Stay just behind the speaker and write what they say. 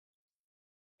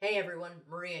Hey everyone,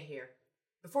 Maria here.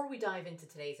 Before we dive into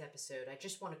today's episode, I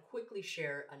just want to quickly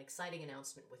share an exciting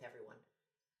announcement with everyone.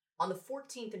 On the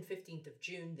 14th and 15th of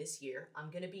June this year, I'm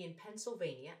going to be in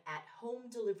Pennsylvania at Home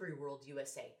Delivery World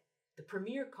USA, the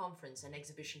premier conference and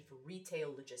exhibition for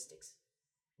retail logistics.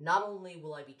 Not only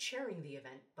will I be chairing the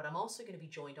event, but I'm also going to be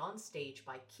joined on stage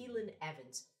by Keelan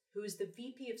Evans, who is the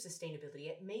VP of Sustainability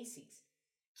at Macy's.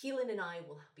 Keelan and I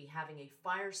will be having a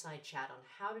fireside chat on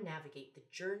how to navigate the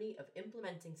journey of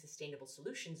implementing sustainable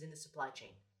solutions in the supply chain.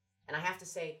 And I have to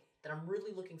say that I'm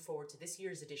really looking forward to this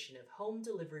year's edition of Home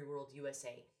Delivery World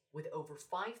USA with over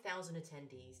 5,000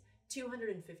 attendees,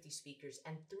 250 speakers,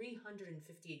 and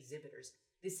 350 exhibitors.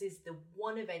 This is the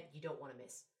one event you don't want to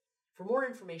miss. For more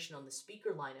information on the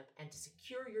speaker lineup and to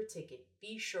secure your ticket,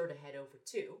 be sure to head over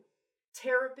to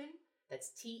Terrapin,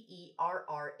 that's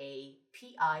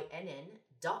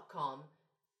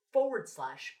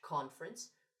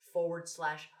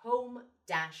terrapin.com/conference/home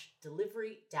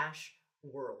delivery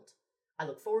world. I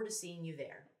look forward to seeing you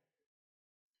there.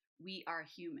 We are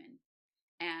human.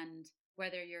 And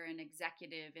whether you're an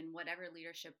executive in whatever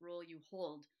leadership role you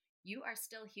hold, you are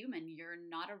still human. You're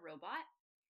not a robot,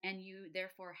 and you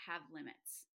therefore have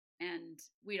limits. And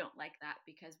we don't like that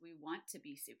because we want to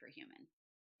be superhuman,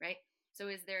 right? So,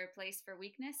 is there a place for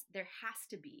weakness? There has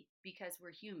to be because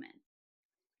we're human.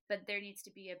 But there needs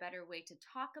to be a better way to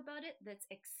talk about it that's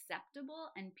acceptable,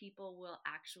 and people will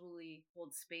actually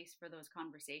hold space for those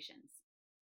conversations.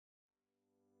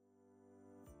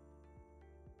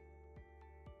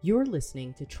 You're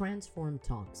listening to Transform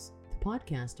Talks, the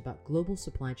podcast about global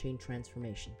supply chain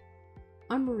transformation.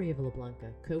 I'm Maria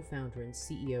Villablanca, co-founder and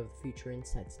CEO of the Future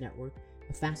Insights Network,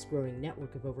 a fast-growing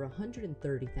network of over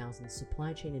 130,000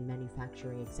 supply chain and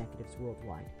manufacturing executives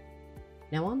worldwide.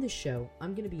 Now on this show,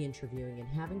 I'm going to be interviewing and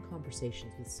having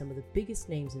conversations with some of the biggest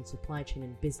names in supply chain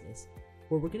and business,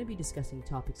 where we're going to be discussing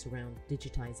topics around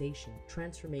digitization,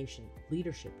 transformation,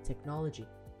 leadership, technology,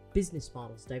 business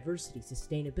models, diversity,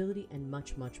 sustainability, and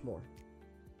much, much more.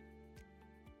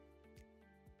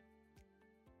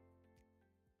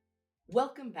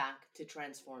 Welcome back to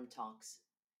Transform Talks.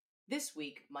 This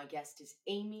week, my guest is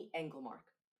Amy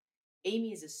Englemark.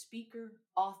 Amy is a speaker,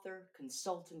 author,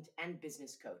 consultant, and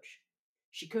business coach.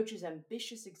 She coaches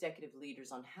ambitious executive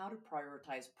leaders on how to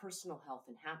prioritize personal health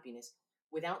and happiness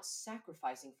without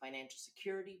sacrificing financial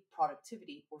security,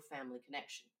 productivity, or family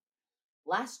connection.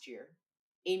 Last year,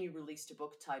 Amy released a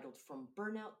book titled From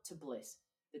Burnout to Bliss,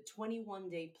 the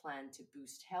 21-day plan to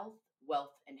boost health,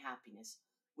 wealth, and happiness,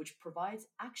 which provides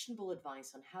actionable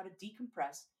advice on how to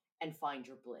decompress and find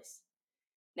your bliss.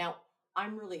 Now,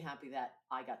 I'm really happy that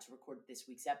I got to record this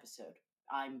week's episode.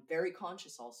 I'm very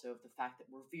conscious also of the fact that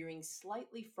we're veering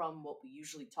slightly from what we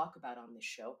usually talk about on this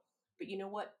show. But you know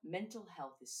what? Mental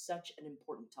health is such an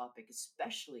important topic,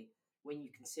 especially when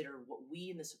you consider what we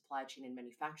in the supply chain and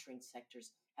manufacturing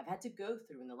sectors have had to go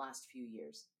through in the last few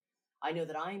years. I know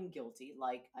that I'm guilty,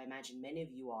 like I imagine many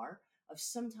of you are, of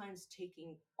sometimes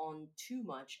taking on too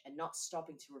much and not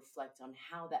stopping to reflect on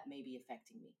how that may be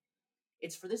affecting me.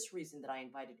 It's for this reason that I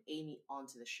invited Amy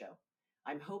onto the show.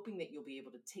 I'm hoping that you'll be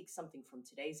able to take something from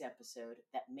today's episode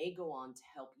that may go on to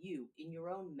help you in your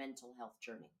own mental health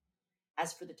journey.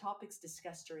 As for the topics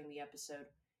discussed during the episode,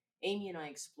 Amy and I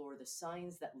explore the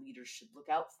signs that leaders should look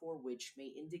out for, which may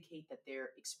indicate that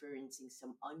they're experiencing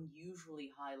some unusually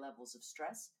high levels of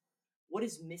stress, what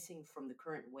is missing from the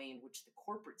current way in which the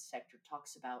corporate sector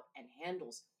talks about and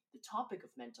handles the topic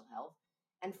of mental health,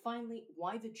 and finally,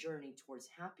 why the journey towards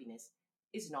happiness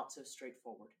is not so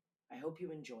straightforward. I hope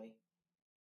you enjoy.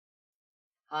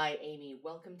 Hi, Amy.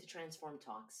 Welcome to Transform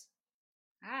Talks.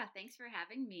 Thanks for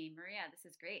having me, Maria. This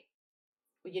is great.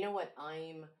 Well, you know what?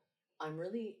 I'm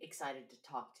really excited to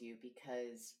talk to you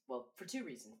because, well, for two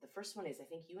reasons. The first one is I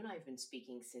think you and I have been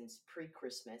speaking since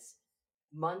pre-Christmas,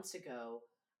 months ago,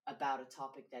 about a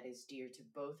topic that is dear to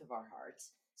both of our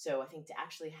hearts. So I think to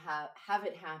actually have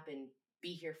it happen,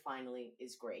 be here finally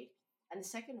is great. And the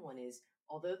second one is,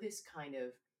 although this kind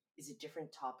of is a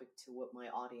different topic to what my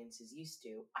audience is used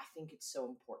to, I think it's so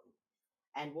important.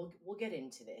 And we'll get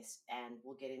into this and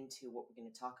we'll get into what we're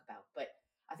going to talk about. But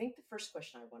I think the first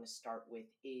question I want to start with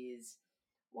is,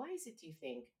 why is it, do you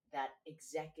think, that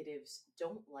executives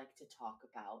don't like to talk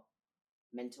about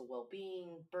mental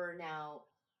well-being, burnout,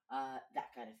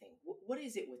 that kind of thing? What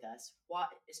is it with us? Why,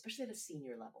 especially at a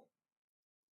senior level?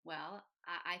 Well,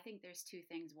 I think there's two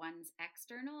things, one's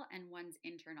external and one's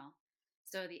internal.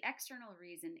 So the external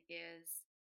reason is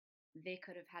they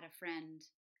could have had a friend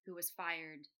who was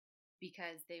fired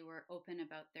because they were open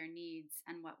about their needs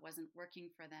and what wasn't working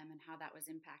for them and how that was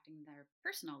impacting their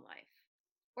personal life.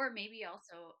 Or maybe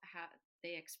also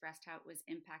they expressed how it was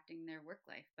impacting their work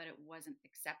life, but it wasn't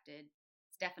accepted.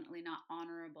 It's definitely not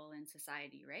honorable in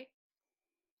society, right?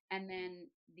 And then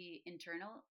the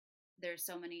internal, there's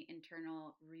so many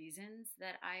internal reasons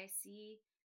that I see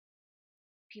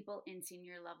people in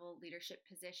senior level leadership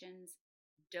positions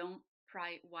don't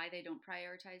why they don't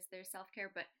prioritize their self-care.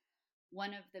 But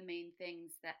one of the main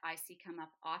things that I see come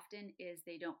up often is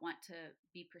they don't want to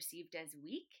be perceived as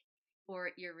weak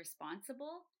or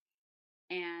irresponsible,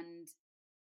 and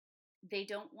they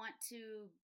don't want to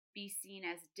be seen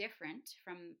as different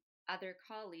from other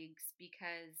colleagues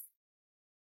because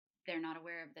they're not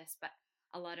aware of this. But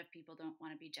a lot of people don't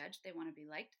want to be judged, they want to be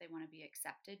liked, they want to be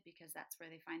accepted, because that's where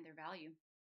they find their value.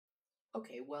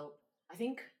 Okay, well, I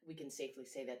think we can safely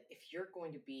say that if you're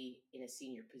going to be in a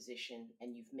senior position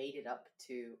and you've made it up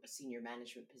to a senior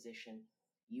management position,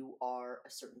 you are a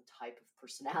certain type of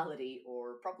personality,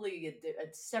 or probably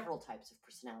several types of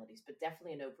personalities, but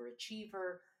definitely an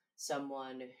overachiever,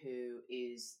 someone who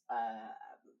is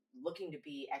looking to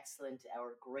be excellent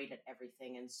or great at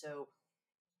everything. And so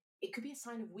it could be a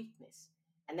sign of weakness.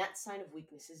 And that sign of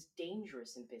weakness is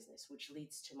dangerous in business, which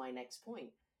leads to my next point.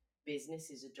 Business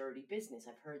is a dirty business.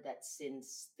 I've heard that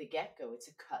since the get go. It's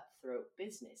a cutthroat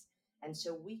business. And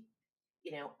so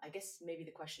I guess maybe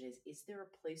the question is there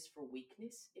a place for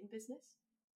weakness in business?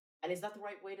 And is that the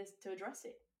right way to address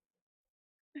it?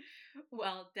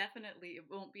 Well, definitely it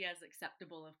won't be as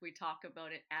acceptable if we talk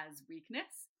about it as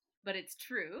weakness, but it's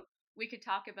true. We could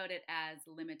talk about it as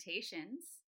limitations,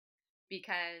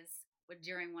 because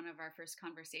during one of our first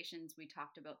conversations, we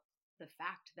talked about the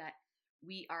fact that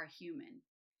we are human.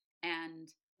 And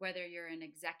whether you're an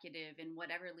executive in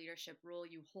whatever leadership role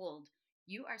you hold,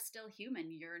 you are still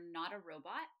human. You're not a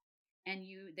robot, and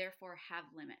you therefore have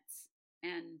limits.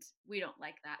 And we don't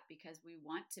like that because we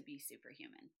want to be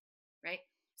superhuman, right?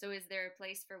 So, is there a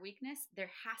place for weakness?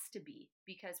 There has to be,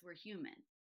 because we're human.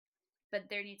 But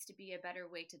there needs to be a better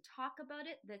way to talk about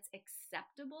it that's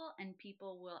acceptable, and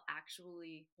people will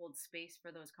actually hold space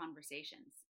for those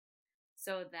conversations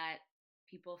so that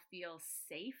people feel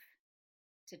safe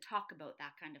to talk about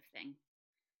that kind of thing.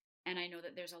 And I know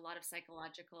that there's a lot of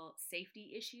psychological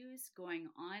safety issues going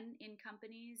on in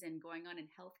companies and going on in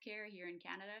healthcare here in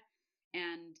Canada.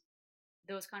 And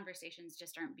those conversations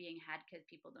just aren't being had because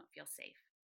people don't feel safe.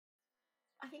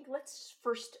 I think let's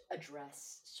first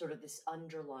address sort of this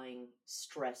underlying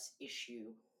stress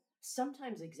issue.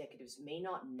 Sometimes executives may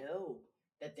not know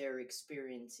that they're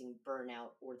experiencing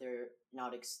burnout, or they're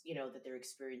not, that they're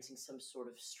experiencing some sort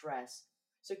of stress.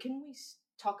 So, can we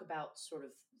talk about sort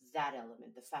of that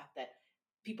element, the fact that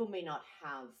people may not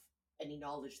have any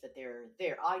knowledge that they're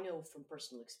there? I know from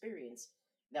personal experience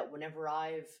that whenever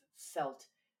I've felt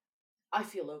I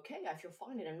feel okay. I feel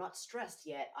fine, and I'm not stressed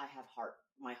yet.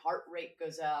 My heart rate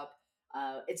goes up.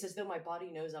 It's as though my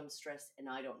body knows I'm stressed, and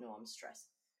I don't know I'm stressed.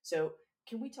 So,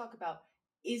 can we talk about,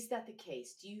 is that the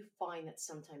case? Do you find that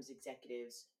sometimes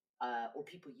executives or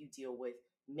people you deal with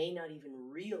may not even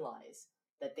realize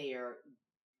that they are,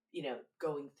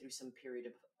 going through some period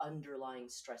of underlying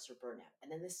stress or burnout?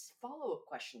 And then this follow up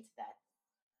question to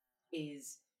that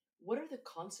is, what are the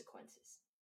consequences?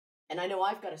 And I know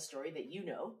I've got a story that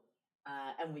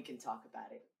and we can talk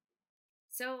about it.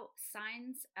 So,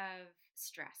 signs of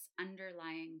stress,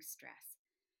 underlying stress.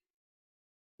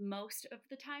 Most of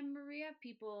the time, Maria,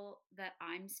 people that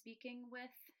I'm speaking with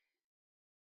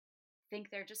think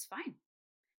they're just fine,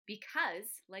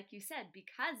 because, like you said,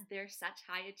 because they're such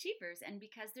high achievers, and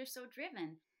because they're so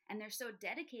driven, and they're so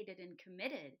dedicated and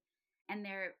committed, and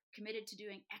they're committed to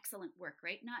doing excellent work,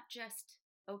 right? Not just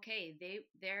okay,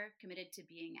 they're committed to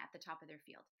being at the top of their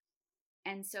field.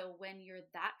 And so when you're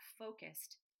that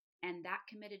focused and that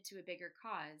committed to a bigger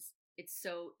cause, it's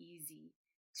so easy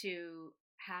to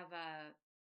have a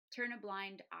turn a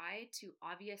blind eye to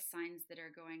obvious signs that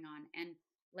are going on. And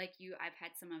like you, I've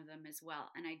had some of them as well,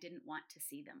 and I didn't want to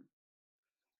see them.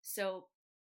 So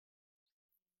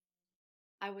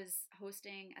I was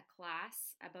hosting a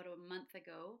class about a month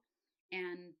ago,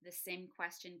 and the same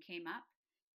question came up.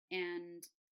 And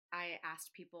I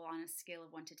asked people on a scale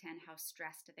of 1 to 10 how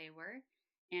stressed they were.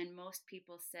 And most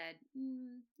people said,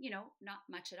 not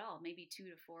much at all, maybe 2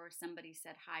 to 4. Somebody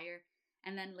said higher.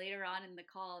 And then later on in the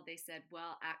call, they said,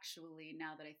 well, actually,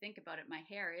 now that I think about it, my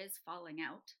hair is falling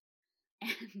out.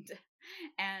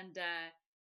 And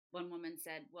one woman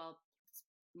said, well,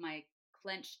 my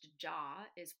clenched jaw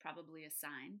is probably a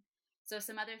sign. So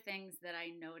some other things that I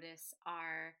notice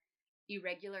are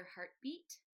irregular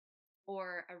heartbeat,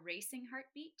 or a racing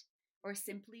heartbeat, or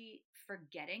simply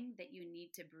forgetting that you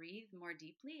need to breathe more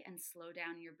deeply and slow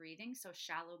down your breathing. So,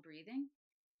 shallow breathing.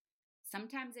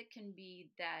 Sometimes it can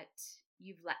be that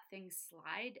you've let things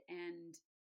slide and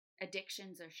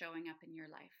addictions are showing up in your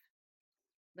life,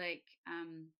 like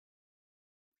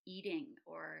eating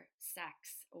or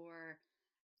sex or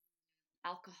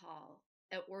alcohol,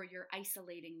 or you're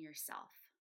isolating yourself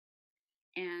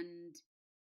and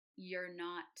you're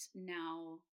not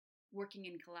now working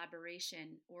in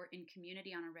collaboration or in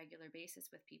community on a regular basis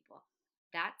with people.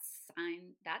 That's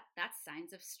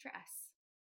signs of stress.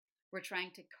 We're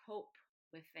trying to cope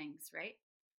with things, right?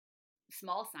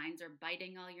 Small signs are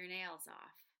biting all your nails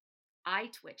off, eye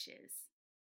twitches,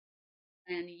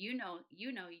 and you know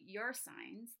your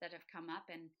signs that have come up,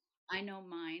 and I know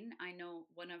mine. I know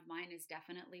one of mine is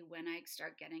definitely when I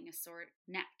start getting a sore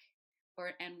neck,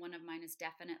 or and one of mine is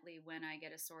definitely when I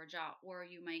get a sore jaw. Or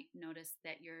you might notice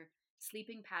that your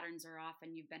sleeping patterns are off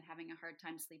and you've been having a hard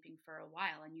time sleeping for a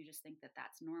while, and you just think that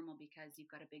that's normal because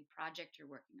you've got a big project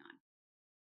you're working on.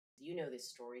 You know this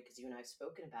story because you and I have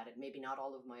spoken about it. Maybe not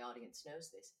all of my audience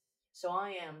knows this. So I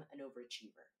am an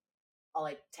overachiever, a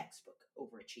like textbook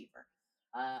overachiever.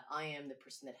 I am the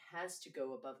person that has to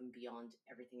go above and beyond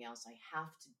everything else. I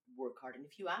have to work hard. And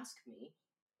if you asked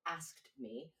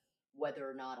me whether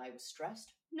or not I was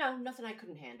stressed, no, nothing I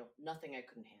couldn't handle, nothing I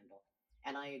couldn't handle.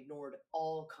 And I ignored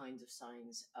all kinds of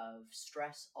signs of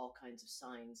stress, all kinds of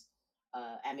signs.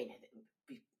 I mean,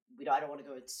 I don't want to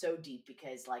go so deep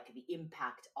because like the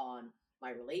impact on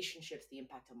my relationships, the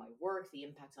impact on my work, the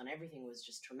impact on everything was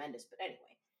just tremendous. But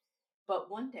anyway, but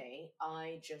one day,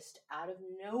 I just out of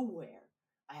nowhere,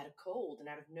 I had a cold, and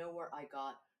out of nowhere, I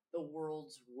got the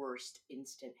world's worst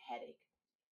instant headache.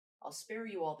 I'll spare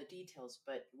you all the details,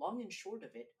 but long and short of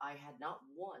it, I had not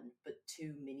one, but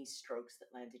two mini strokes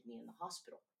that landed me in the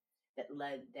hospital. That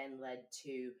led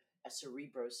to a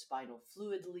cerebrospinal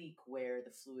fluid leak, where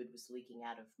the fluid was leaking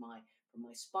out of my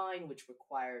spine, which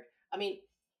required. I mean,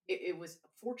 it was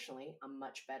fortunately I'm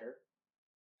much better.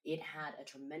 It had a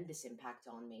tremendous impact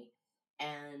on me.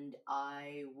 And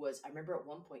I remember at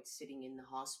one point sitting in the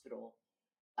hospital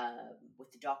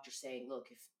with the doctor saying, look,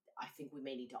 if I think we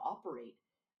may need to operate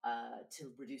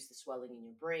to reduce the swelling in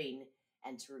your brain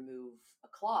and to remove a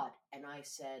clot. And I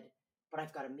said, but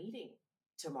I've got a meeting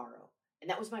tomorrow. And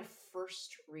that was my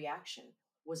first reaction,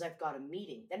 was I've got a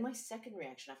meeting. Then my second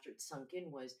reaction after it sunk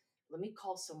in was, let me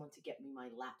call someone to get me my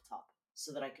laptop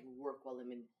so that I can work while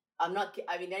I'm in. I'm not,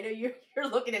 I mean, I know you're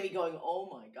looking at me going, oh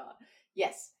my God.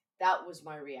 Yes, that was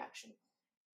my reaction.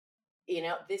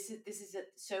 This is a,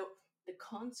 so the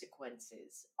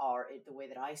consequences are the way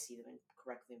that I see them, and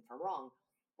correct me if I'm wrong.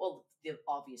 Well, the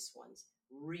obvious ones: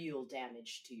 real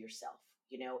damage to yourself,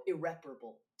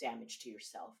 irreparable damage to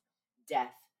yourself,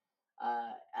 death,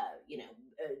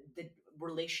 the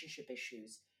relationship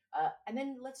issues, and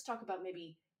then let's talk about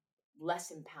maybe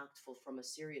less impactful from a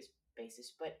serious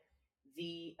basis, but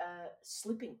the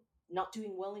slipping, not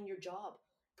doing well in your job,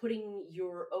 putting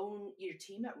your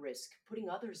team at risk, putting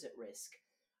others at risk.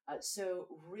 So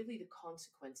really, the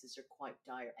consequences are quite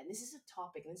dire. And this is a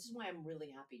topic, and this is why I'm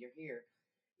really happy you're here,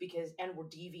 because and we're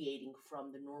deviating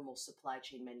from the normal supply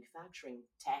chain manufacturing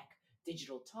tech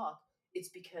digital talk. It's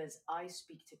because I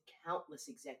speak to countless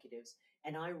executives,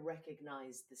 and I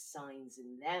recognize the signs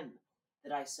in them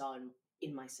that I saw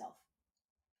in myself.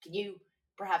 Can you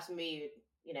perhaps maybe,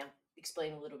 you know,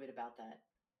 explain a little bit about that?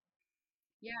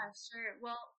 Yeah, sure.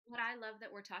 Well, what I love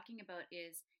that we're talking about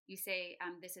is you say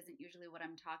this isn't usually what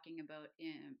I'm talking about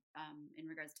in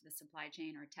regards to the supply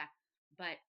chain or tech,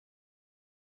 but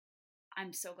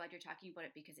I'm so glad you're talking about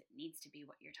it because it needs to be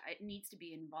it needs to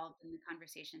be involved in the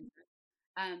conversation.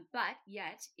 But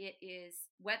yet, it is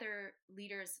whether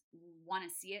leaders want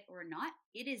to see it or not,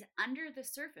 it is under the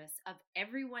surface of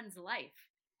everyone's life.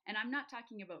 And I'm not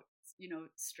talking about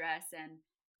stress and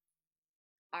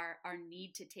our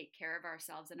need to take care of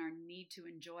ourselves and our need to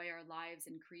enjoy our lives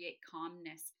and create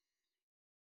calmness.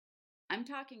 I'm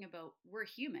talking about we're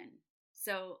human.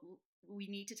 So we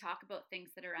need to talk about things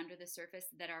that are under the surface,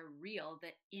 that are real,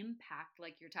 that impact,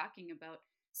 like you're talking about,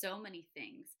 so many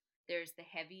things. There's the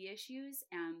heavy issues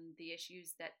and the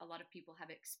issues that a lot of people have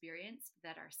experienced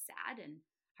that are sad and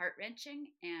heart wrenching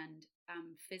and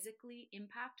physically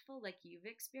impactful, like you've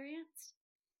experienced.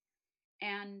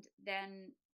 And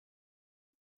then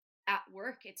at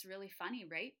work, it's really funny,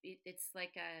 right? It's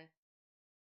like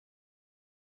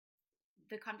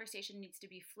the conversation needs to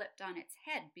be flipped on its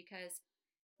head, because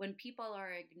when people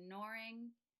are ignoring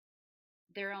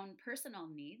their own personal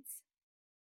needs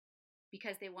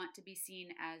because they want to be seen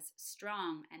as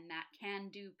strong and that can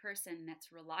do person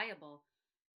that's reliable,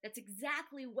 that's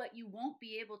exactly what you won't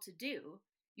be able to do.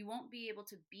 You won't be able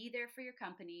to be there for your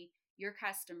company, your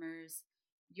customers,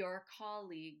 your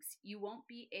colleagues. You won't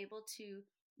be able to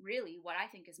really, what I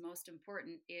think is most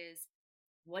important is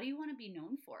What do you want to be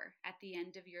known for at the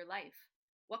end of your life?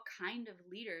 What kind of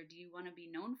leader do you want to be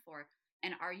known for?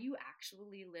 And are you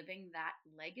actually living that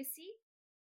legacy?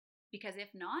 Because if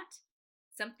not,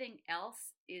 something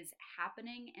else is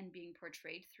happening and being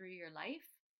portrayed through your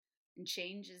life. And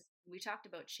change is, we talked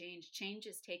about change, change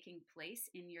is taking place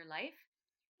in your life,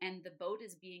 and the boat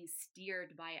is being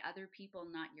steered by other people,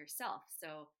 not yourself.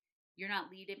 So you're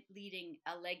not leading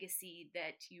a legacy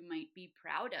that you might be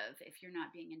proud of if you're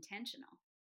not being intentional.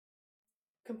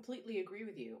 Completely agree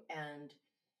with you. And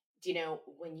do you know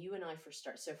when you and I first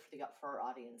start? So for our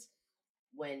audience,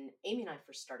 when Amy and I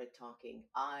first started talking,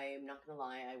 I'm not going to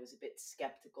lie, I was a bit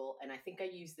skeptical. And I think I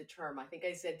used the term, I think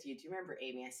I said to you, do you remember,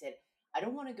 Amy? I said, I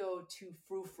don't want to go too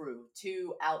frou frou,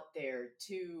 too out there,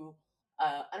 too,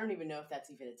 I don't even know if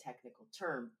that's even a technical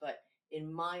term, but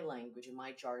in my language, in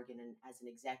my jargon, and as an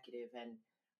executive, and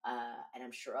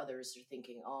I'm sure others are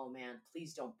thinking, oh man,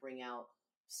 please don't bring out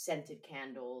scented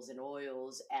candles and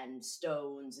oils and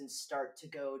stones and start to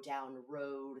go down a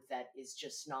road that is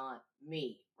just not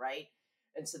me, right?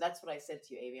 And so that's what I said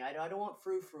to you, Amy. I don't want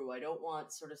frou frou. I don't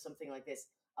want sort of something like this.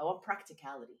 I want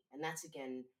practicality, and that's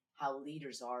again how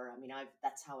leaders are. I mean,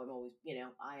 that's how I'm always,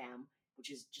 I am,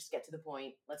 which is just get to the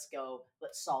point. Let's go.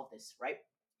 Let's solve this, right?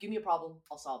 Give me a problem,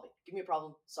 I'll solve it. Give me a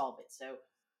problem, solve it. So,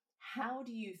 how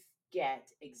do you get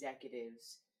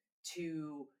executives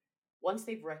to, once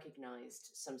they've recognized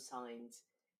some signs,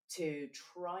 to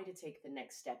try to take the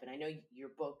next step? And I know your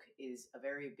book is a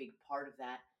very big part of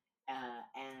that,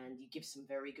 and you give some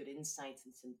very good insights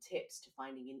and some tips to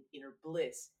finding inner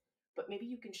bliss. But maybe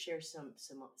you can share something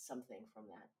from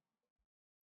that.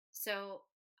 So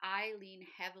I lean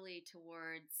heavily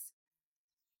towards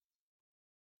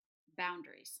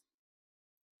boundaries.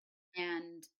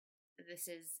 And this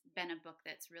has been a book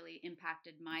that's really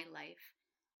impacted my life,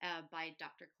 by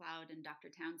Dr. Cloud and Dr.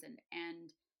 Townsend.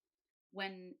 And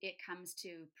when it comes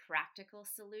to practical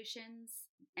solutions,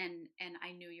 and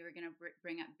I knew you were going to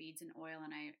bring up beads and oil,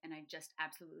 and I just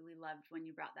absolutely loved when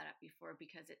you brought that up before,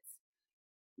 because it's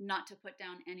not to put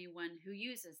down anyone who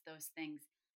uses those things,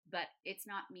 but it's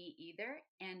not me either.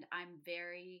 And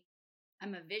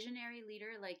I'm a visionary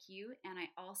leader like you, and I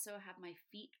also have my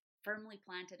feet firmly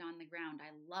planted on the ground.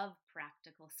 I love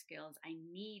practical skills. I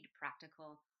need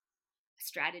practical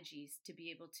strategies to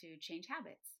be able to change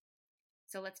habits.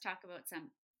 So let's talk about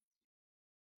some.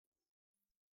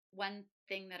 One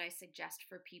thing that I suggest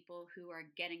for people who are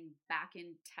getting back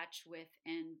in touch with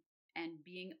and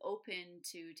being open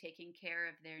to taking care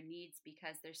of their needs,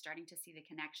 because they're starting to see the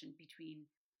connection between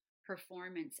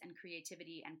performance and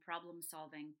creativity and problem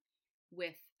solving,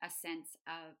 with a sense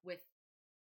of with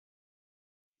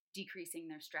decreasing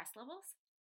their stress levels.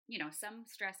 Some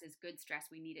stress is good stress.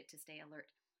 We need it to stay alert,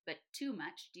 but too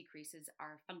much decreases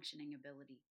our functioning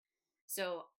ability.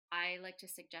 So I like to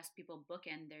suggest people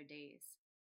bookend their days.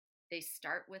 They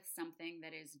start with something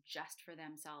that is just for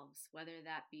themselves, whether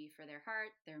that be for their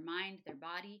heart, their mind, their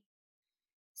body.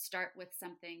 Start with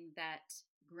something that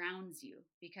grounds you,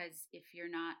 because if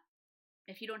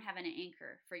you don't have an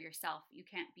anchor for yourself, you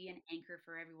can't be an anchor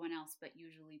for everyone else, but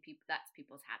usually that's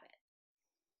people's habit.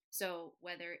 So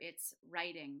whether it's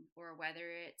writing, or whether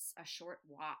it's a short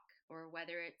walk, or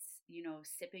whether it's,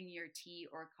 sipping your tea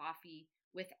or coffee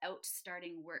without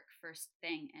starting work first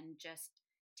thing and just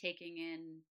taking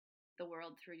in the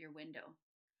world through your window.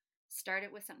 Start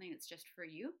it with something that's just for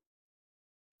you,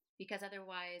 because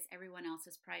otherwise everyone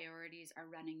else's priorities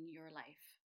are running your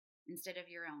life instead of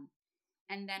your own.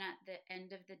 And then at the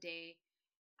end of the day,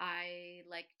 I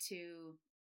like to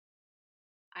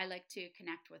I like to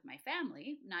connect with my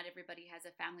family. Not everybody has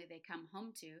a family they come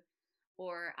home to.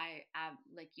 Or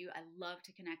like you, I love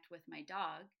to connect with my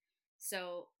dog.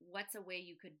 So, what's a way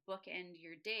you could bookend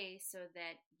your day so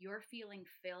that you're feeling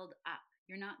filled up?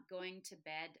 You're not going to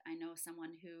bed. I know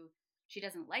someone who, she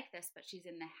doesn't like this, but she's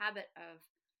in the habit of,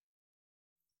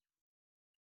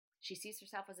 she sees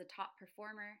herself as a top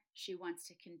performer. She wants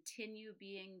to continue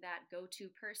being that go to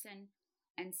person.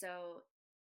 And so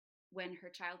when her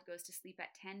child goes to sleep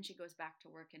at 10, she goes back to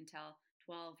work until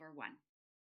 12 or 1.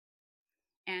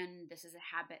 And this is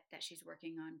a habit that she's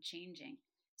working on changing.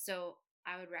 So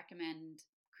I would recommend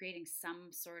creating some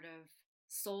sort of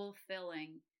soul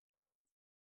filling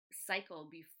cycle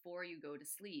before you go to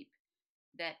sleep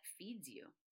that feeds you.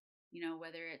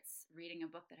 Whether it's reading a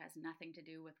book that has nothing to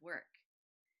do with work,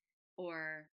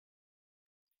 or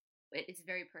it's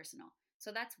very personal.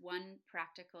 So that's one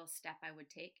practical step I would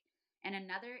take. And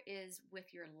another is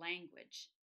with your language.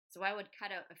 So I would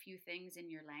cut out a few things in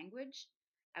your language.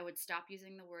 I would stop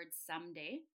using the word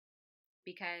someday,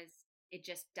 because it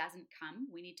just doesn't come.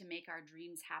 We need to make our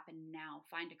dreams happen now.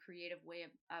 Find a creative way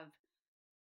of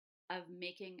of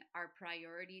making our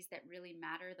priorities that really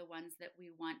matter, the ones that we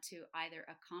want to either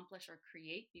accomplish or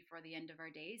create before the end of our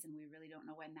days, and we really don't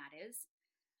know when that is,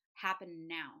 happen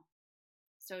now.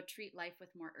 So treat life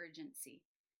with more urgency.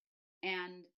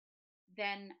 And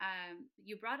then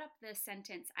you brought up the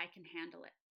sentence, I can handle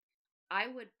it. I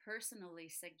would personally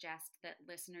suggest that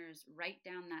listeners write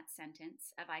down that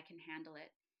sentence of I can handle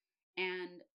it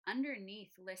and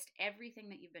underneath list everything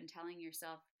that you've been telling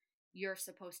yourself you're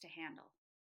supposed to handle.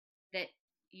 That,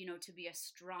 to be a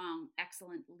strong,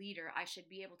 excellent leader, I should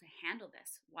be able to handle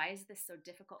this. Why is this so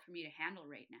difficult for me to handle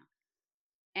right now?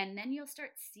 And then you'll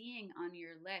start seeing on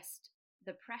your list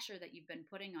the pressure that you've been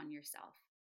putting on yourself.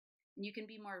 And you can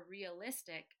be more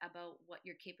realistic about what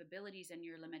your capabilities and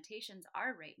your limitations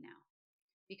are right now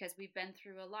because we've been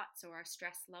through a lot. So our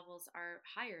stress levels are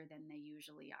higher than they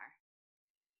usually are.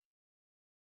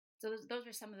 So those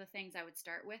are some of the things I would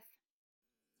start with.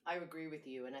 I agree with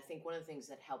you. And I think one of the things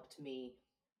that helped me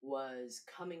was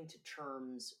coming to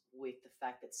terms with the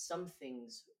fact that some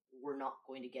things were not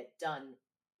going to get done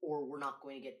or were not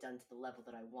going to get done to the level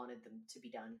that I wanted them to be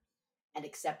done and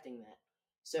accepting that.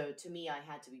 So to me, I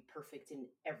had to be perfect in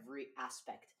every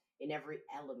aspect, in every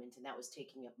element. And that was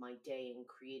taking up my day and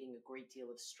creating a great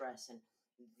deal of stress and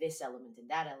this element and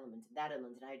that element and that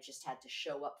element. And I just had to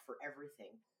show up for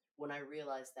everything when I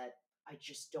realized that I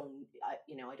just don't,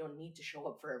 I don't need to show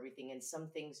up for everything. And some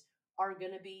things are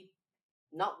going to be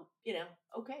not,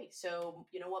 okay. So,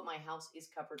 you know what? My house is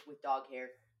covered with dog hair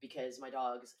because my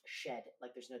dogs shed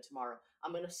like there's no tomorrow.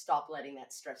 I'm going to stop letting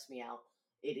that stress me out.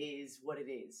 It is what it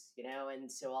is,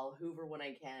 and so I'll hoover when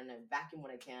I can and vacuum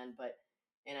when I can, but,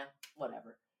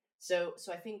 whatever. So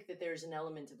I think that there's an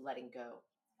element of letting go.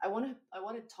 I want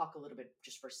to talk a little bit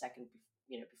just for a second,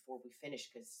 before we finish,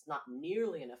 because it's not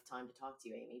nearly enough time to talk to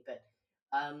you, Amy. But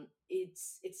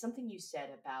it's something you said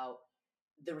about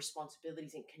the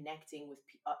responsibilities and connecting with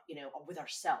with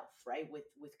ourselves, right?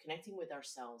 With connecting with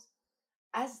ourselves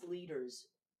as leaders.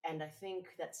 And I think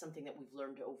that's something that we've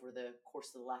learned over the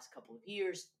course of the last couple of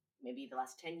years, maybe the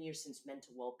last 10 years, since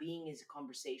mental well-being is a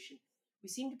conversation. We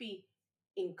seem to be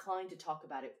inclined to talk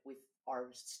about it with our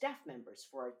staff members,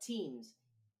 for our teams.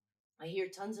 I hear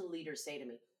tons of leaders say to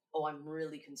me, "Oh, I'm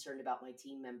really concerned about my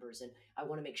team members and I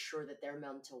want to make sure that their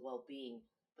mental well-being."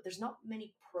 But there's not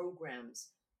many programs,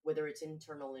 whether it's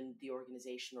internal in the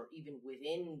organization or even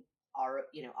within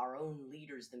our own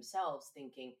leaders themselves,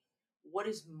 thinking, "What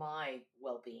is my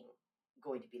well-being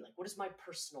going to be like? What is my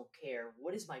personal care?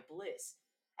 What is my bliss?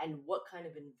 And what kind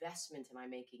of investment am I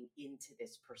making into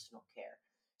this personal care?"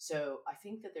 So I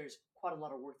think that there's quite a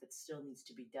lot of work that still needs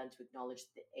to be done to acknowledge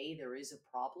that A, there is a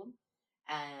problem,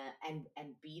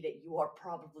 and B, that you are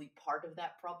probably part of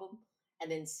that problem, and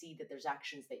then C, that there's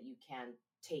actions that you can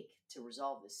take to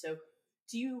resolve this. So,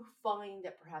 do you find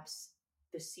that perhaps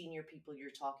the senior people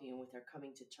you're talking with are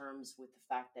coming to terms with the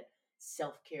fact that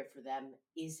self care for them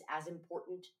is as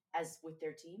important as with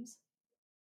their teams?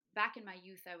 Back in my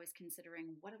youth, I was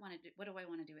considering what I want to do. What do I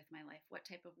want to do with my life? What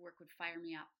type of work would fire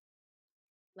me up,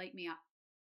 light me up?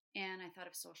 And I thought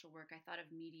of social work. I thought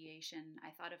of mediation.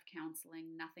 I thought of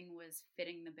counseling. Nothing was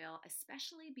fitting the bill,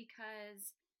 especially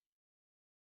because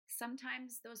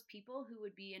sometimes those people who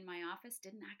would be in my office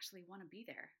didn't actually want to be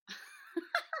there.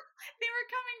 They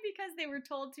were coming because they were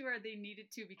told to or they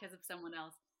needed to because of someone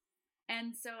else.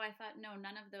 And so I thought, no,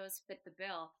 none of those fit the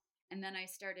bill. And then I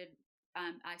started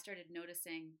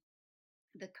noticing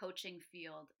the coaching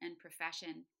field and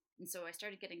profession. And so I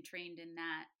started getting trained in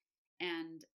that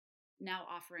and now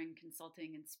offering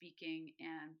consulting and speaking.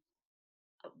 And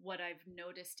what I've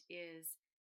noticed is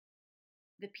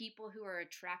the people who are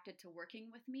attracted to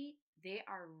working with me, they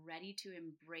are ready to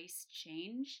embrace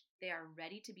change. They are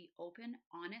ready to be open,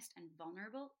 honest, and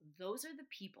vulnerable. Those are the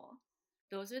people,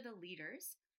 those are the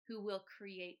leaders who will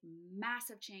create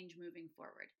massive change moving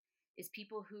forward. Is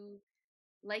people who,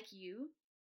 like you,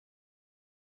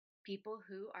 people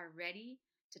who are ready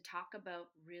to talk about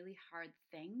really hard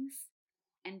things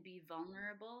and be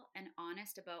vulnerable and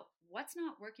honest about what's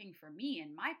not working for me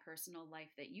in my personal life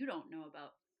that you don't know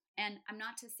about. And I'm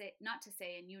not to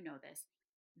say, and you know this,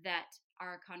 that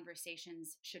our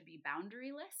conversations should be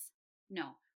boundaryless.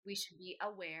 No, we should be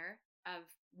aware of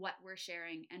what we're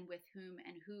sharing and with whom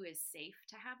and who is safe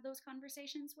to have those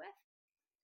conversations with.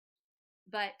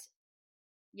 But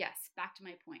yes, back to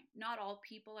my point. Not all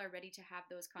people are ready to have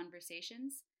those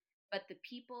conversations, but the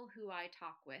people who I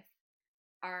talk with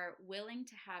are willing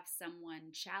to have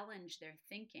someone challenge their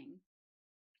thinking.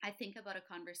 I think about a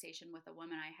conversation with a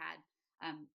woman I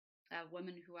had, a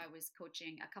woman who I was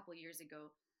coaching a couple years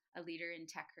ago, a leader in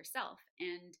tech herself.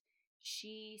 And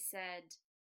she said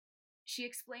she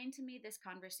explained to me this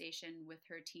conversation with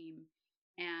her team,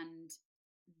 and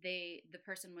the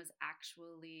person was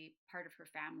actually part of her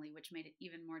family, which made it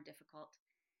even more difficult.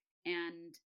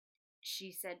 And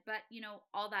she said, but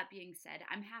all that being said,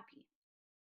 I'm happy.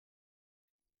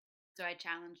 So I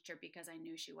challenged her because I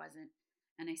knew she wasn't.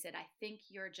 And I said, I think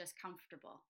you're just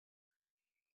comfortable.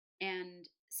 And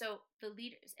so the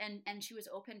leaders, and she was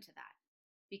open to that,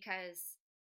 because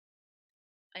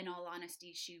in all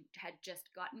honesty, she had just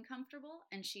gotten comfortable,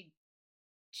 and she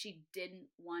didn't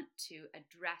want to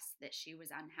address that she was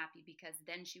unhappy, because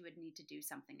then she would need to do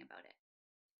something about it.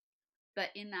 But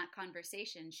in that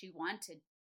conversation, she wanted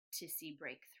to see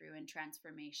breakthrough and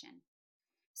transformation.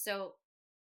 So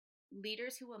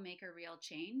leaders who will make a real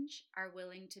change are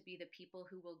willing to be the people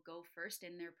who will go first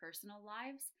in their personal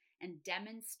lives and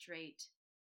demonstrate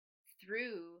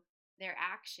through their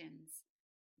actions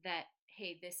that,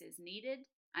 hey, this is needed.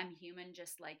 I'm human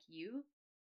just like you.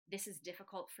 This is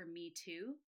difficult for me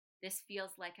too. This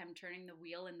feels like I'm turning the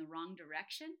wheel in the wrong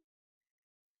direction.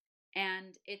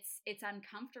 And it's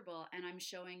uncomfortable, and I'm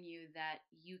showing you that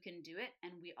you can do it,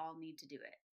 and we all need to do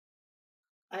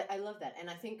it. I love that, and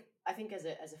I think as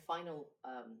a final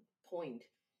point,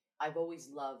 I've always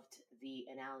loved the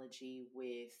analogy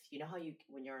with, how you,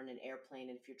 when you're in an airplane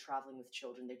and if you're traveling with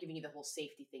children, they're giving you the whole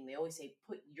safety thing. They always say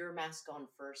put your mask on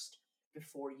first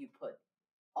before you put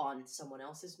on someone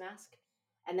else's mask.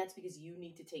 And that's because you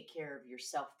need to take care of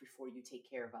yourself before you take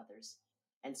care of others.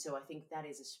 And so I think that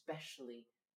is especially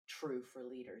true for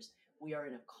leaders. We are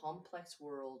in a complex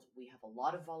world. We have a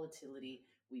lot of volatility.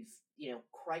 We've,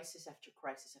 crisis after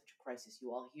crisis after crisis.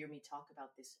 You all hear me talk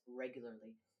about this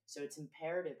regularly. So it's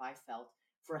imperative, I felt,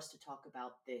 for us to talk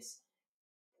about this,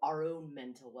 our own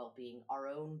mental well-being, our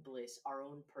own bliss, our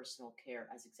own personal care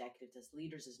as executives, as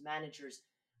leaders, as managers,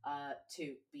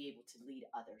 to be able to lead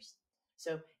others.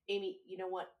 So, Amy, you know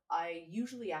what? I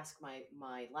usually ask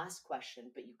my last question,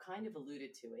 but you kind of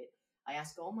alluded to it. I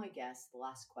ask all my guests the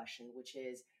last question, which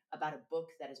is about a book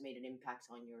that has made an impact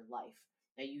on your life.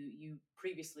 Now, you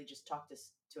previously just talked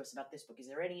to us about this book. Is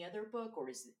there any other book, or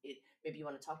is it maybe you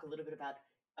want to talk a little bit about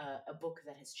a book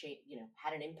that has changed,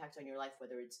 had an impact on your life,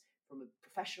 whether it's from a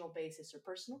professional basis or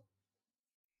personal?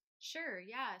 Sure,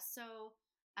 yeah. So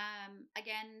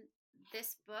again,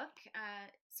 this book,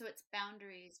 so it's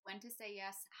Boundaries: When to Say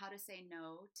Yes, How to Say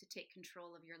No to Take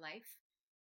Control of Your Life.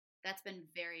 That's been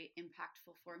very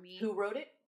impactful for me. Who wrote it?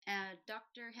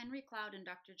 Dr. Henry Cloud and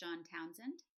Dr. John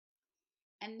Townsend.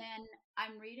 And then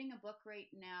I'm reading a book right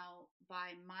now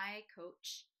by my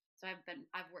coach. So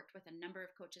I've worked with a number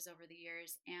of coaches over the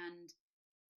years, and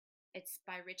it's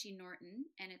by Richie Norton,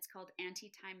 and it's called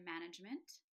Anti-Time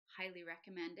Management. Highly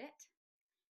recommend it.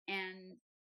 And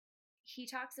he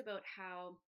talks about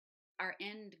how our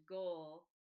end goal,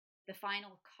 the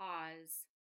final cause,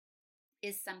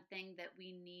 is something that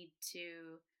we need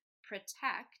to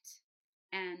protect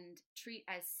and treat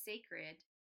as sacred.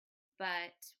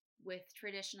 But with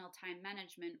traditional time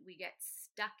management, we get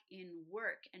stuck in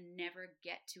work and never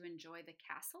get to enjoy the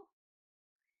castle.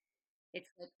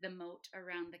 It's like the moat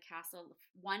around the castle.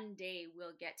 One day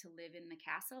we'll get to live in the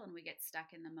castle, and we get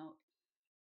stuck in the moat.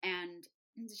 And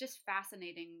it's just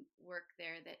fascinating work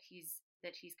there that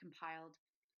he's compiled.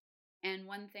 And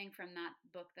one thing from that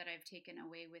book that I've taken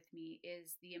away with me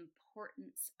is the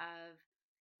importance of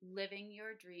living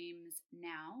your dreams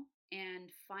now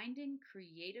and finding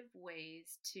creative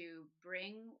ways to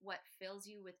bring what fills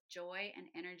you with joy and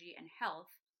energy and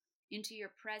health into your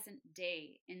present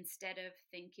day, instead of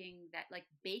thinking that, like,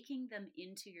 baking them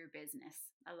into your business.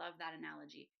 I love that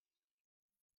analogy.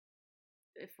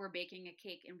 If we're baking a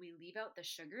cake and we leave out the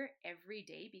sugar every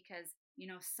day because,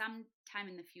 sometime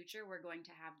in the future we're going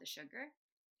to have the sugar,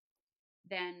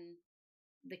 then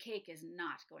the cake is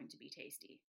not going to be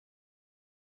tasty.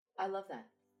 I love that.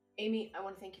 Amy, I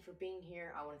want to thank you for being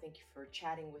here. I want to thank you for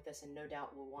chatting with us, and no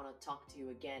doubt we'll want to talk to you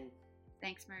again.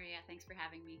 Thanks, Maria. Thanks for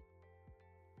having me.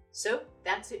 So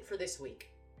that's it for this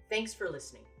week. Thanks for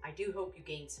listening. I do hope you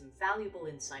gained some valuable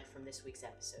insight from this week's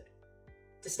episode.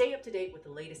 To stay up to date with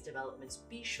the latest developments,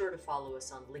 be sure to follow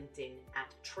us on LinkedIn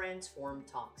at Transform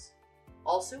Talks.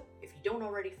 Also, if you don't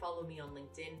already follow me on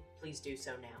LinkedIn, please do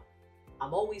so now.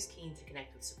 I'm always keen to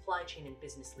connect with supply chain and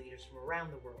business leaders from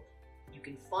around the world. You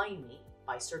can find me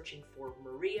by searching for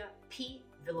Maria P.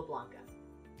 Villablanca.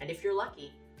 And if you're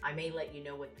lucky, I may let you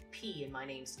know what the P in my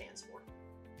name stands for.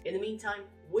 In the meantime,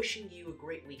 wishing you a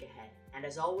great week ahead. And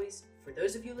as always, for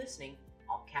those of you listening,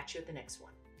 I'll catch you at the next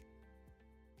one.